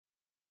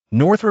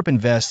Northrop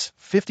invests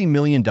 $50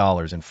 million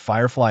in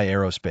Firefly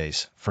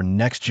Aerospace for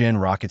next-gen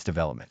rockets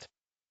development.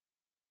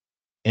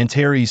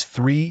 Antares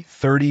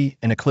 330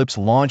 and Eclipse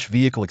launch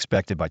vehicle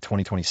expected by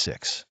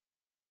 2026.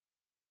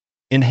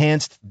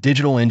 Enhanced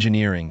digital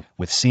engineering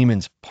with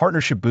Siemens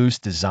partnership boosts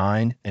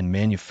design and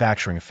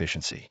manufacturing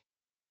efficiency.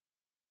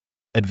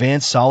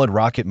 Advanced solid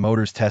rocket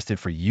motors tested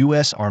for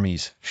U.S.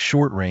 Army's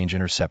Short-Range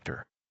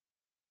Interceptor.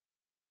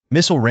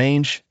 Missile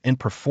range and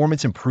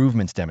performance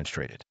improvements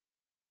demonstrated.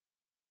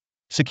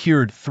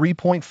 Secured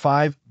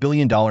 $3.5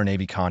 billion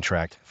Navy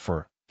contract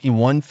for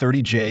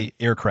E-130J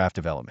aircraft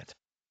development.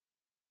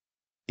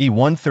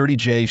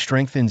 E-130J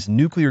strengthens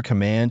nuclear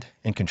command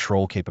and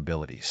control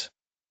capabilities.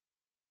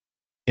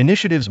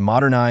 Initiatives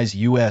modernize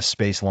U.S.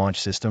 space launch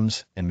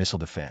systems and missile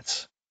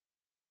defense.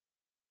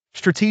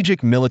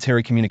 Strategic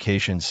military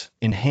communications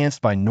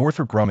enhanced by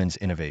Northrop Grumman's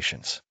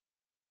innovations.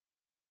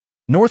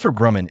 Northrop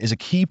Grumman is a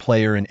key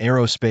player in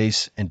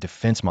aerospace and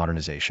defense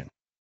modernization.